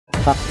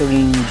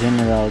Factoring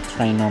general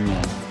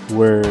trinomial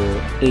where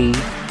a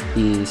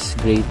is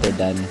greater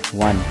than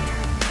 1.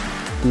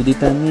 To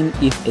determine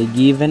if a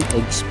given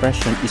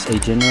expression is a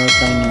general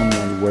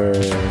trinomial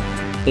where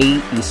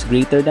a is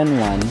greater than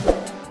 1,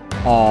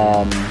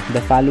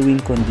 the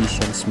following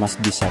conditions must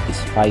be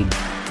satisfied.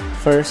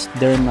 First,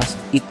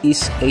 it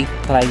is a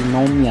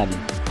trinomial,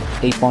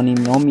 a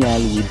polynomial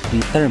with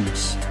 3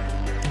 terms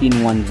in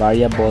one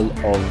variable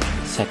of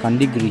second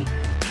degree.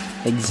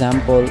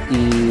 Example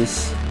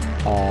is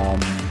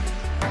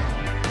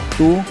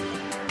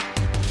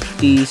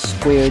 2t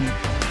squared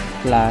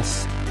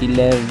plus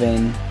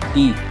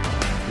 11t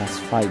plus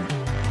 5.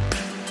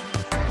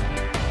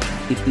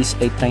 It is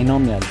a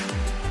trinomial.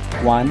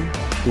 1,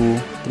 2,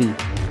 3.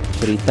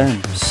 3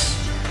 terms.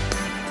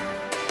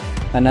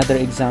 Another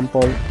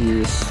example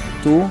is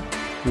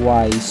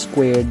 2y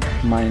squared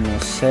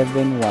minus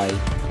 7y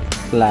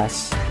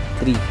plus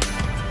 3.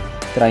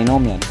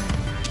 Trinomial.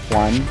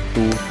 1,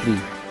 2, 3.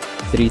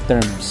 3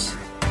 terms.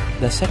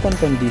 The second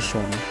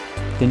condition,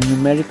 the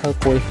numerical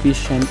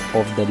coefficient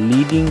of the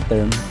leading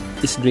term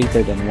is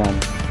greater than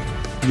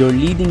 1. Your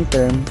leading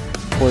term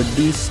for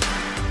this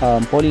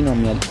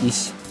polynomial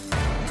is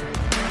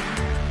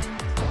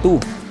 2.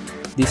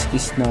 This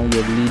is now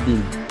your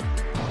leading.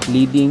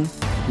 Leading,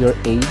 your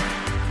a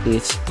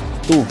is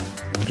 2,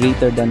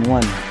 greater than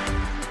 1.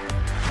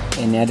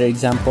 Another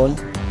example,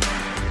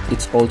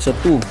 it's also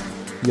 2.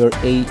 Your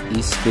a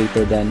is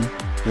greater than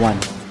 1.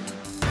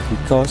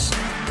 Because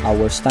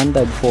our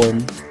standard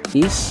form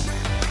is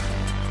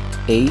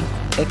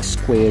ax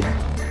squared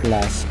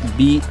plus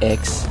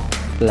bx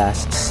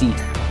plus c.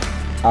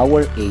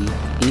 Our a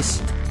is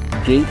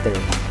greater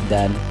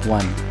than 1.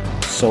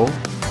 So,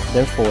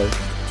 therefore,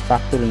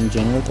 factoring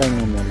general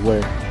trinomial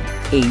where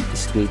a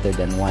is greater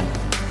than 1.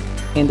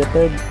 And the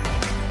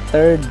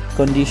third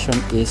condition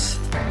is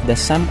the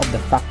sum of the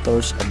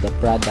factors of the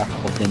product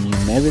of the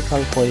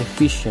numerical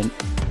coefficient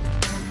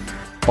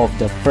of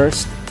the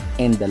first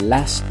and the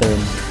last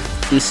term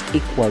is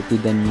equal to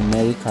the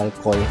numerical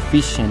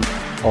coefficient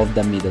of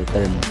the middle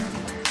term.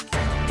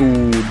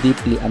 To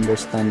deeply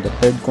understand the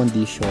third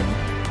condition,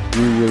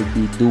 we will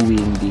be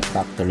doing the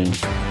factoring.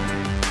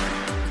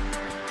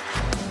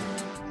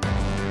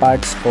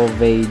 Parts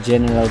of a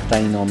general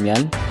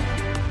trinomial.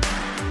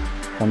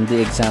 From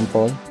the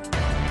example,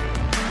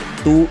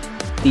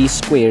 2t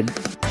squared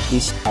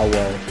is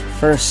our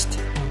first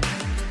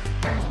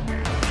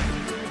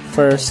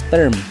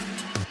term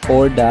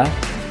or the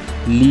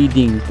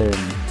leading term,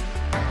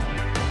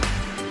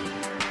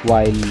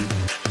 while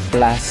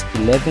plus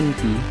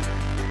 11t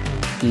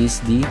is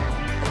the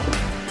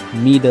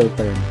middle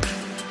term,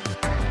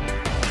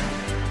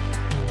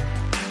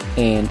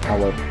 and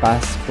our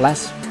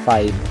plus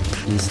 5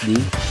 is the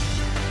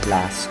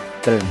last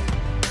term.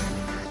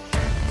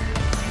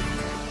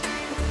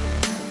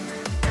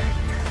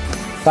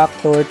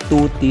 Factor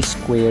 2t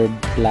squared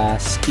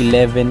plus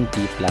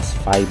 11t plus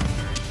 5.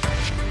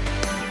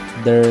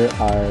 There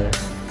are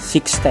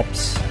 6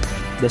 steps.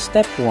 The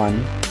step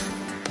 1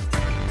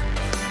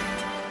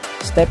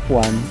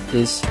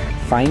 is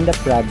find the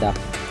product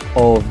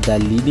of the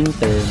leading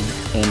term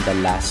and the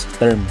last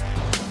term.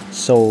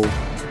 So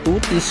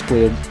 2t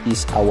squared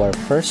is our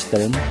first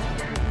term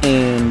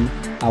and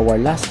our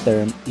last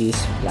term is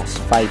plus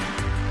 5.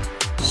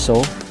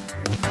 So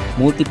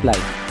multiply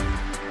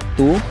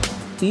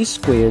 2t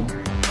squared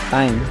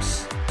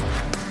times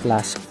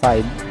plus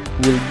 5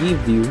 will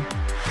give you,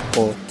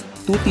 or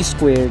 2t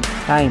squared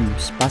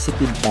times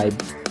positive 5,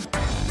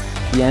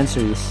 the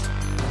answer is,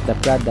 the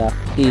product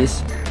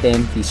is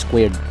 10t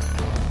squared.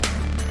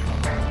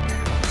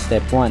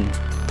 Step 1,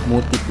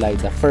 multiply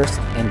the first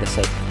and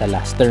the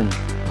last term,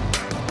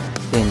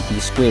 10t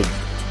squared.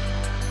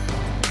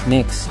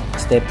 Next,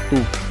 step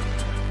 2.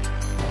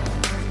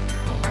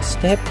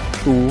 Step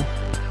 2,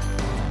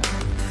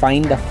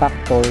 find the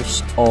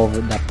factors of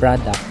the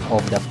product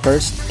of the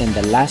first and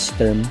the last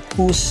term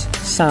whose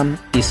sum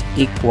is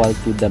equal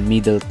to the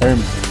middle term.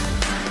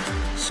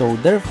 So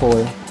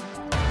therefore,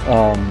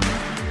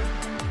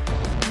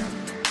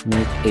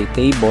 make a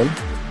table.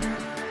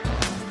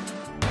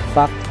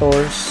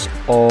 Factors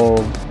of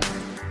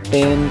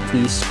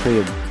 10t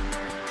squared.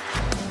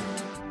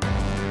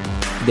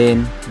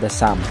 Then the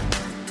sum.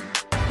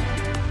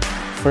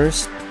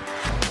 First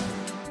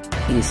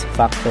is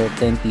factor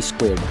 10t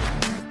squared.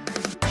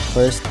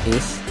 First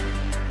is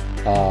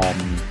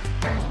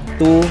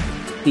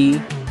 2t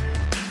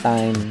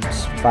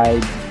times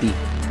 5t.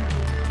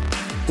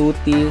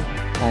 2t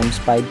times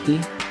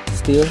 5t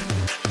still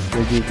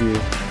will give you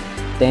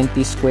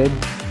 10t squared.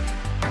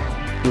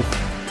 If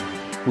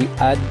we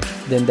add,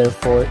 then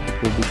therefore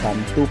it will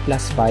become 2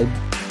 plus 5,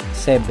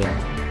 7.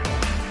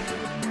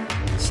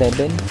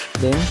 7,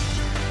 then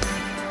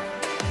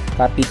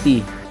copy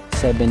t,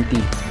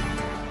 7t.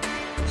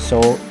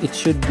 So it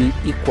should be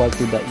equal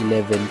to the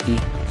 11t.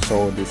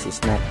 So this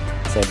is not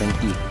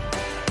 7t.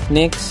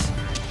 Next,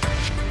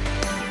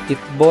 if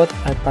both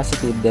are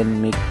positive,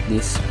 then make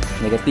this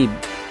negative.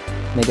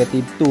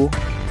 Negative 2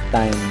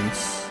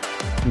 times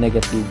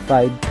negative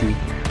 5t.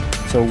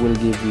 So will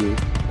give you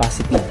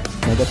positive.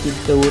 Negative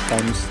 2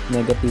 times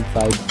negative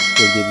 5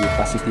 will give you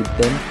positive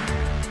 10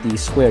 t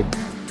squared.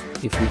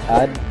 If we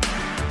add,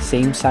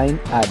 same sign,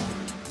 add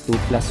 2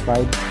 plus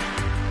 5,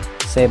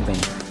 7.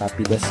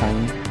 Copy the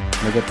sign,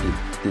 negative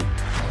t.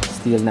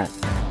 Still not.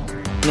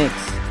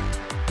 Next,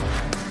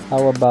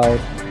 how about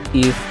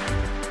if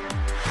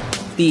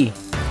t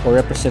or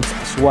represents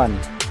as 1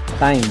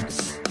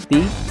 times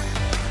t,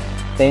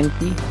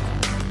 10t,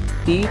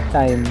 t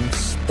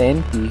times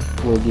 10t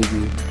will give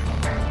you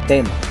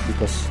 10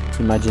 because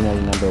imaginary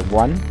number of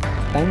 1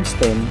 times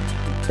 10,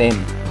 10.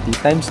 T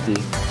times t,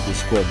 t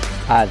squared.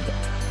 Add.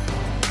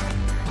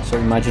 So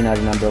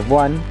imaginary number of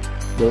 1,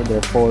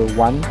 therefore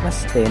 1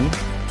 plus 10,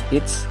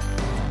 it's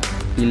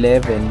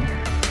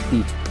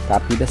 11t.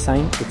 Copy the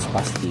sign, it's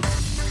positive.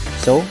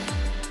 So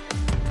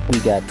we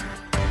got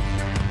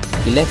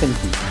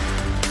 11t.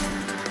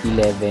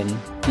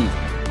 11t.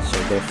 So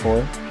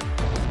therefore,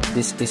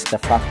 this is the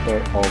factor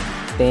of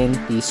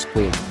 10t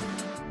squared.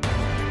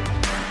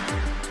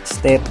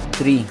 Step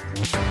 3.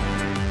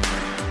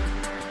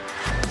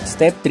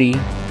 Step 3,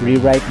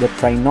 rewrite the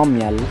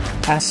trinomial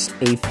as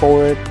a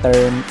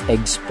 4-term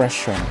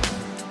expression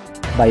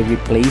by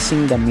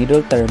replacing the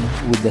middle term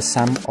with the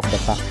sum of the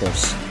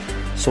factors.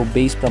 So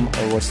based from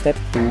our step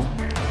 2,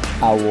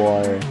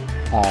 our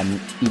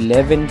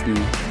 11t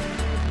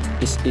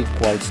is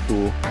equals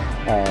to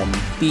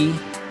t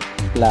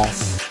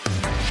plus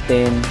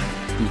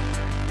 10t.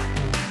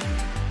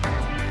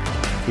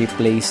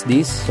 Replace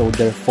this, so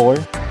therefore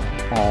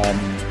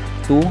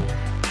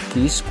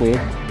 2t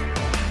squared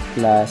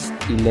plus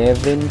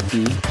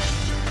 11t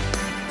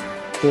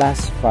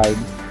plus 5.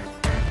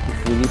 If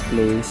we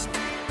replace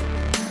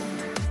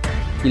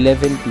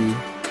 11t,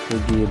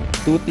 will give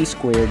 2t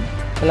squared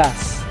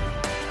plus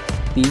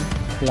t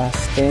plus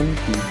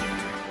 10t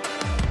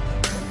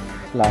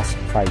plus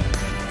 5.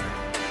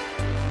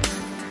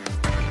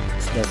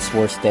 So that's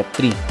for step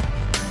 3.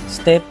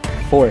 Step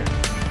 4.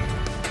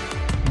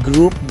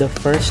 Group the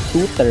first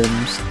 2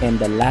 terms and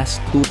the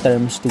last 2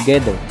 terms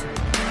together.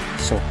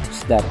 So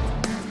that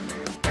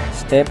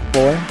step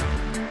 4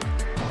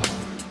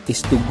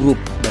 is to group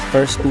the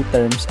first 2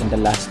 terms and the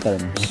last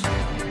terms.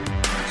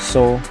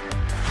 So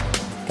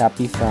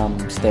copy from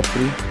step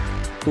 3,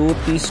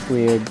 2t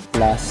squared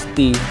plus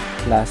t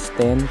plus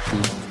 10t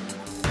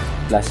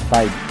plus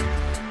 5.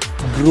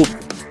 Group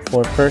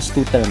for first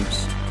 2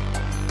 terms.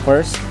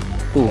 First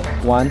 2,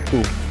 1,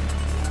 2.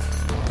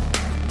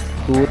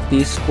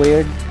 2t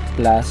squared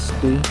plus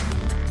t,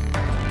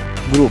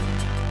 group.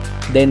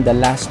 Then the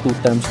last 2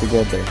 terms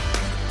together.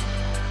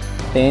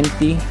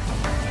 10t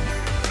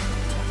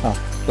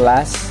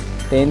plus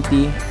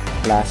 10t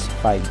plus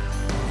 5.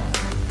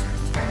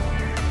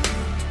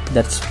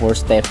 That's for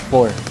step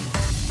 4.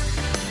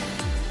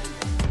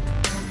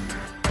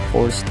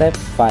 For step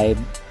 5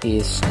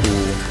 is to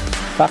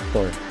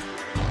factor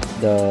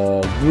the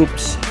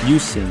groups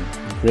using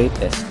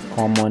greatest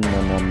common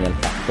monomial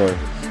factor.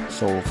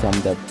 So from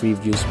the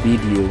previous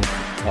video,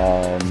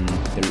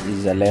 there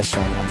is a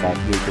lesson about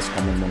greatest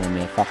common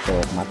monomial factor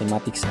of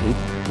Mathematics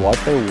 8,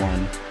 Water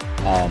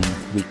 1,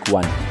 week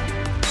 1.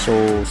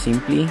 So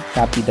simply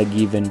copy the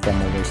given from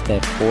our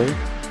step 4.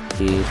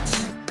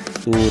 It's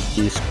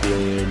 2t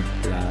squared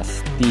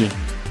plus t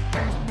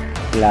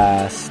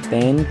plus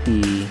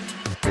 10t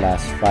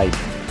plus 5.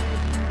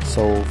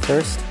 So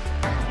first,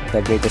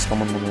 the greatest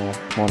common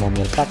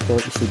monomial factor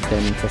is to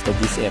determine first the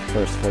GCF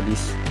first for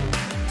these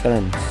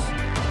terms,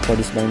 for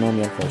this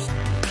binomial first.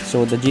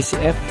 So the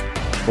GCF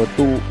for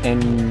 2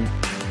 and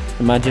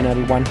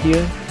imaginary 1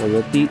 here, for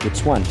your t,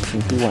 it's 1,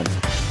 simply 1.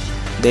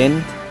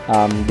 Then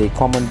the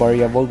common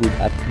variable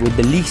with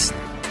the least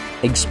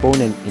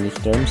exponent in each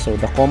term. So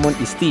the common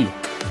is t,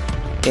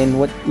 and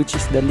which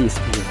is the least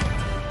here?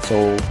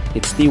 So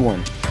it's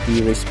t1,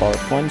 t raised power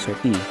of 1, so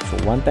t. So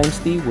 1 times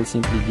t will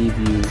simply give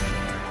you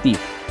t,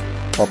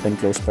 open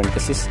close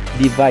parenthesis,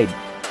 divide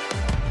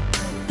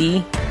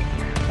t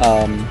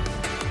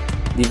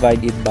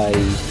divided by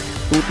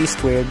 2t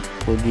squared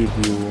will give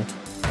you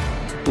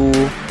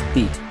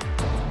 2t,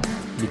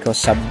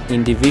 because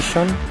in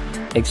division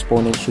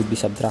exponent should be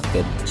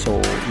subtracted.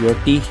 So your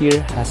t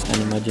here has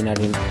an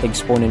imaginary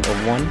exponent of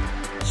 1,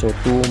 so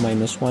 2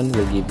 minus 1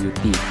 will give you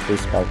t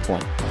raised power of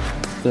 1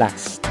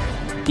 plus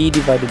t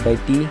divided by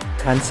t,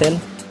 cancel,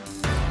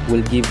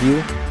 will give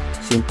you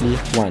simply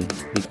 1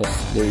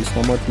 because there is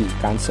no more t,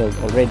 cancelled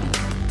already.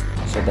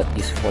 So that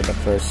is for the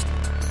first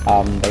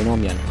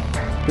binomial.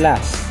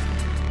 Plus,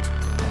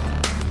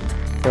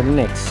 for the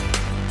next,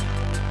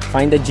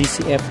 find the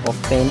GCF of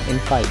 10 and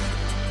 5.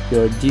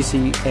 Your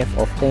GCF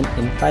of 10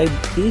 and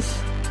 5 is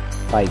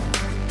 5,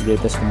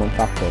 greatest common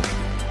factor.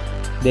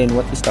 Then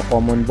what is the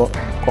common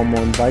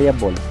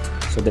variable?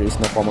 So there is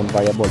no common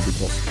variable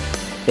because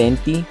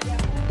 10t,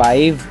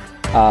 5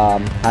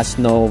 has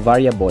no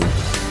variable,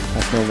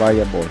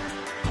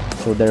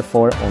 so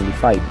therefore only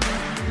 5.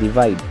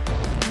 Divide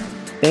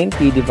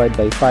 10t divided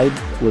by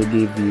 5 will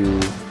give you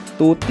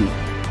 2t.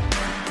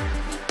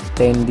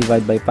 10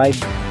 divided by 5,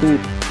 2,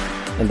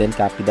 and then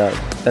copy the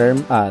term,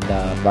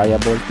 the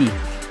variable t,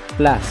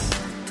 plus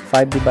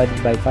 5 divided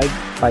by 5,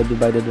 5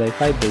 divided by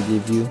 5 will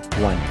give you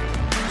 1.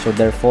 So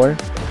therefore,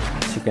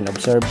 as you can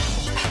observe,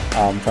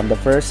 from the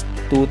first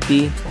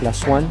 2t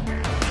plus 1,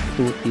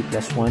 2t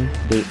plus 1,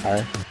 they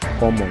are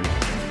common.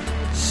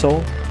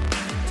 So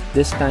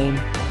this time,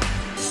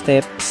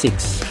 step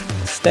 6.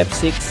 Step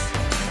 6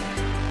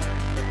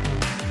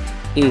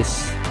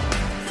 is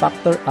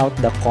factor out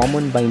the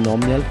common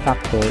binomial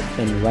factor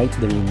and write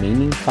the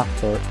remaining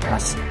factor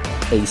as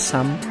a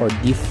sum or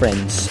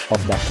difference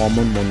of the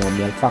common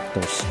monomial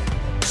factors.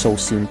 So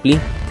simply,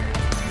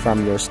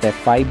 from your step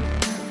 5,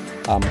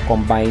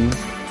 combine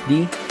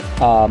the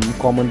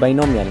common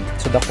binomial.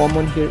 So the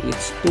common here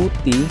is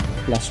 2t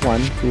plus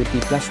 1,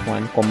 2t plus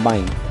 1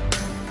 combine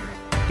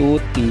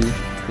 2t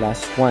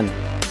plus 1.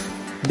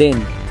 Then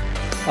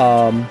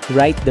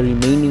write the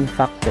remaining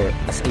factor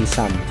as a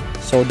sum.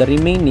 So the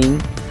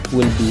remaining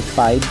will be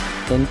 5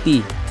 and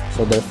t.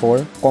 So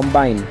therefore,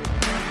 combine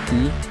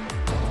t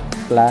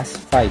plus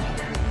 5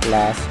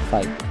 plus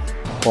 5.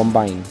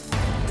 Combine.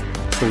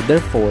 So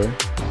therefore,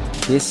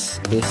 this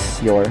is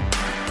your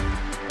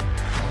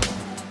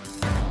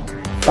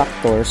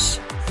factors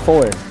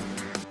for.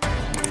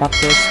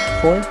 Factors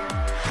for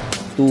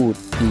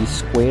 2t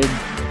squared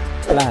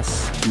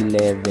plus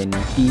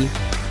 11t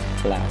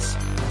plus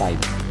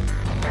 5.